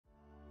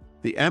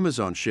The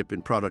Amazon SIPP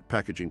in Product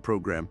Packaging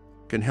program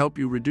can help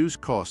you reduce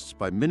costs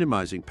by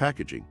minimizing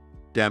packaging,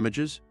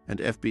 damages, and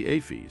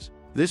FBA fees.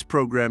 This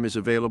program is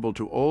available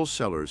to all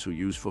sellers who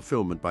use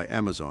Fulfillment by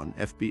Amazon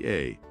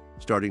 (FBA)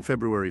 starting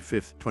February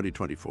 5,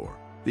 2024.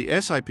 The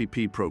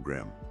SIPP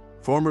program,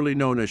 formerly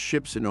known as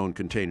Ships in Own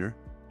Container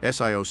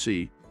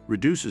 (SIOC),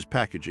 reduces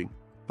packaging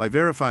by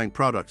verifying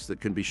products that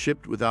can be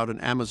shipped without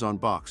an Amazon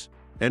box,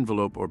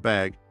 envelope, or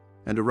bag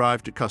and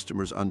arrive to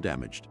customers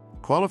undamaged.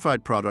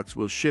 Qualified products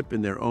will ship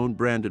in their own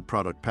branded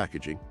product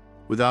packaging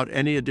without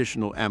any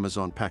additional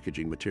Amazon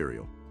packaging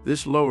material.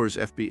 This lowers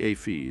FBA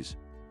fees,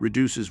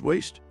 reduces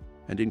waste,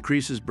 and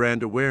increases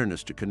brand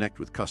awareness to connect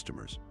with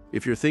customers.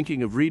 If you're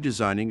thinking of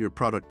redesigning your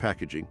product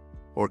packaging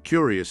or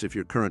curious if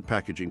your current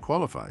packaging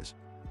qualifies,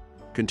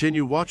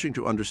 continue watching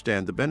to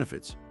understand the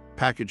benefits,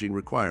 packaging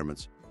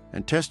requirements,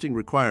 and testing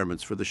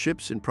requirements for the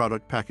Ships in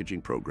Product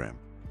Packaging program.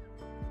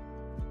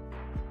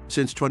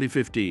 Since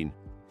 2015,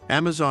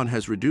 Amazon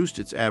has reduced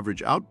its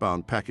average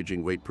outbound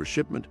packaging weight per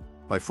shipment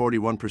by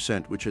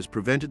 41%, which has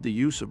prevented the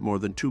use of more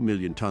than 2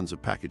 million tons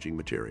of packaging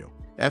material.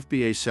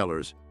 FBA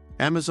sellers,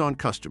 Amazon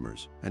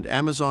customers, and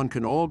Amazon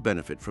can all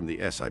benefit from the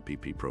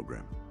SIPP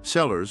program.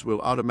 Sellers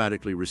will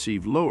automatically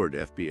receive lowered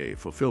FBA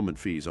fulfillment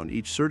fees on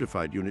each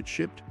certified unit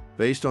shipped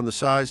based on the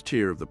size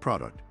tier of the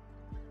product.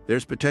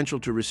 There's potential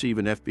to receive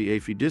an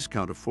FBA fee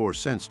discount of 4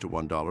 cents to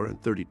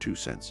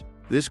 $1.32.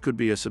 This could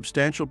be a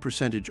substantial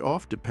percentage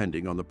off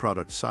depending on the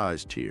product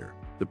size tier.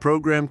 The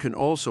program can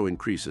also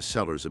increase a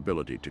seller's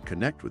ability to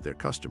connect with their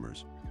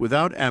customers.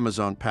 Without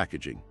Amazon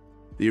packaging,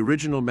 the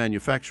original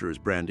manufacturer's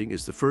branding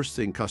is the first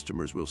thing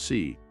customers will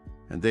see,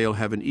 and they'll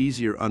have an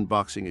easier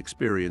unboxing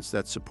experience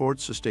that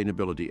supports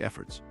sustainability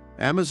efforts.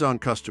 Amazon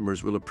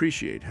customers will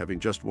appreciate having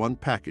just one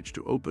package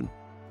to open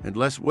and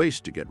less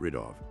waste to get rid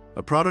of.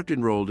 A product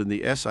enrolled in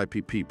the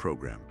SIPP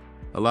program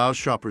allows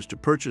shoppers to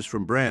purchase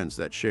from brands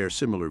that share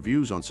similar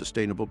views on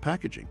sustainable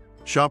packaging.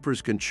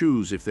 Shoppers can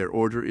choose if their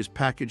order is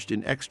packaged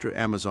in extra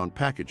Amazon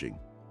packaging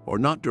or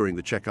not during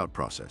the checkout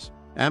process.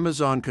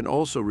 Amazon can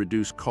also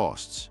reduce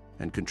costs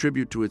and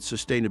contribute to its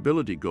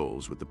sustainability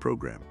goals with the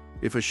program.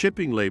 If a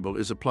shipping label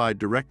is applied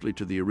directly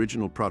to the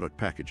original product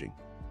packaging,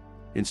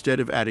 instead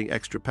of adding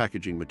extra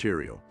packaging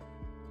material,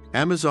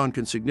 Amazon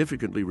can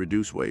significantly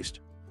reduce waste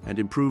and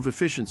improve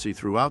efficiency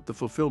throughout the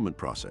fulfillment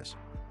process.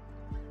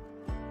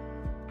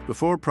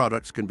 Before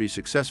products can be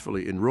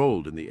successfully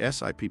enrolled in the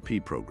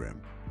SIPP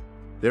program,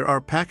 there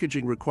are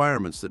packaging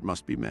requirements that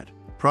must be met.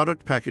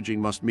 Product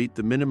packaging must meet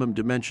the minimum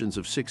dimensions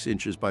of 6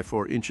 inches by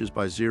 4 inches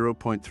by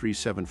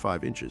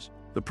 0.375 inches.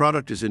 The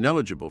product is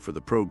ineligible for the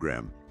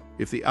program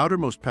if the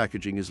outermost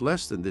packaging is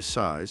less than this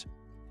size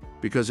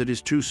because it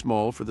is too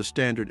small for the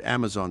standard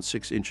Amazon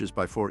 6 inches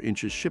by 4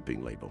 inches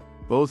shipping label.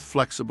 Both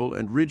flexible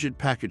and rigid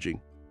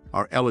packaging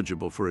are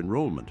eligible for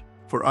enrollment.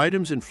 For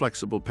items in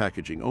flexible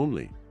packaging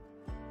only,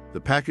 the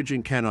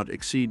packaging cannot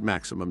exceed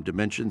maximum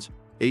dimensions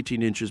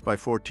 18 inches by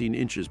 14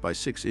 inches by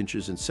 6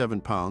 inches and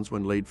 7 pounds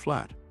when laid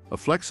flat. A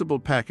flexible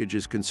package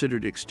is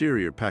considered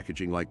exterior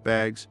packaging like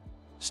bags,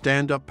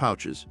 stand-up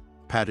pouches,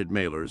 padded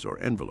mailers, or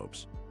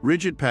envelopes.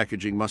 Rigid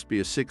packaging must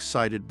be a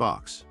 6-sided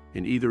box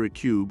in either a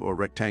cube or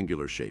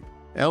rectangular shape.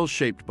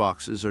 L-shaped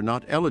boxes are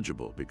not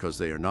eligible because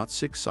they are not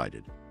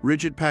 6-sided.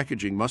 Rigid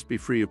packaging must be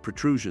free of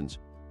protrusions,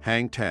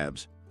 hang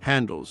tabs,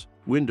 handles,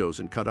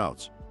 windows, and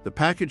cutouts. The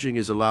packaging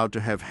is allowed to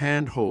have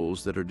hand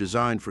holes that are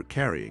designed for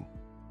carrying,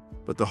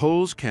 but the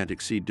holes can't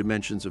exceed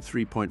dimensions of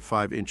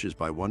 3.5 inches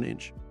by 1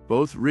 inch.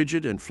 Both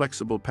rigid and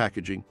flexible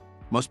packaging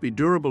must be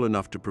durable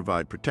enough to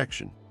provide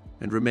protection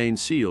and remain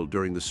sealed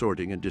during the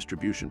sorting and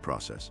distribution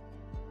process.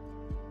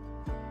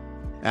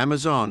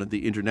 Amazon and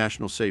the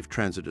International Safe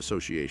Transit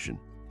Association,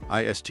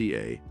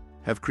 ISTA,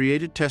 have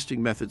created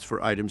testing methods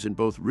for items in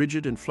both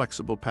rigid and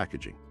flexible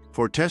packaging.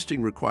 For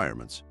testing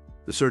requirements,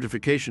 the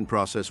certification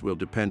process will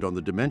depend on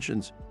the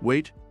dimensions,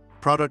 weight,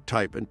 product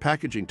type, and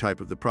packaging type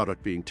of the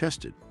product being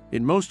tested.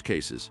 In most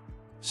cases,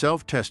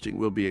 self-testing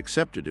will be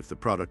accepted if the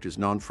product is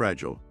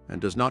non-fragile and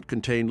does not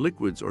contain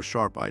liquids or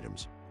sharp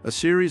items. A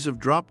series of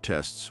drop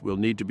tests will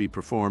need to be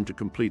performed to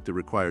complete the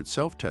required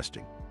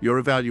self-testing. Your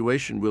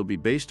evaluation will be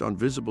based on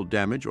visible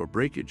damage or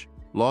breakage,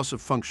 loss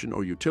of function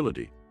or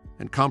utility,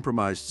 and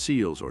compromised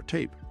seals or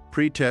tape.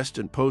 Pre-test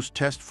and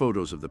post-test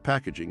photos of the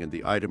packaging and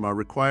the item are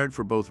required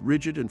for both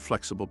rigid and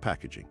flexible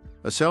packaging.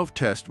 A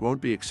self-test won't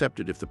be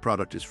accepted if the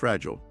product is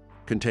fragile,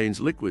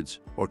 contains liquids,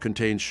 or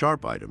contains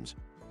sharp items,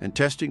 and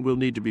testing will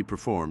need to be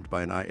performed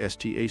by an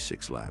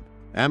ISTA6 lab.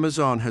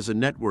 Amazon has a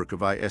network of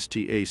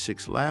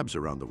ISTA6 labs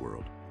around the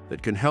world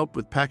that can help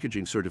with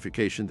packaging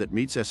certification that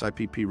meets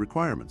SIPP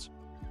requirements.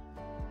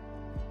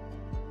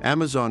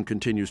 Amazon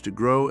continues to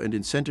grow and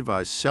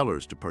incentivize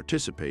sellers to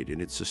participate in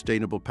its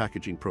sustainable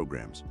packaging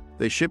programs.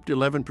 They shipped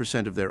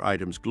 11% of their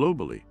items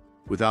globally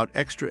without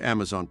extra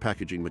Amazon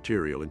packaging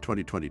material in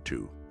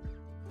 2022.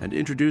 And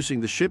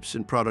introducing the Ships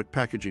in Product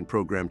Packaging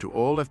program to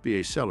all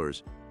FBA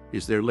sellers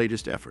is their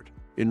latest effort.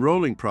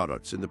 Enrolling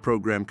products in the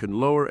program can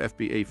lower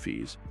FBA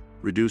fees,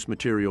 reduce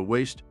material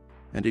waste,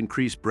 and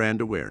increase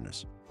brand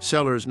awareness.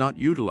 Sellers not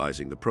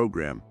utilizing the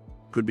program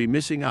could be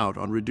missing out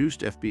on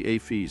reduced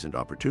FBA fees and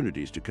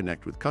opportunities to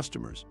connect with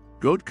customers.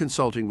 Goat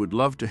Consulting would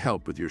love to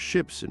help with your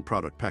ships and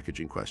product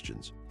packaging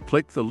questions.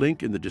 Click the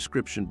link in the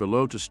description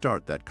below to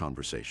start that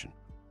conversation.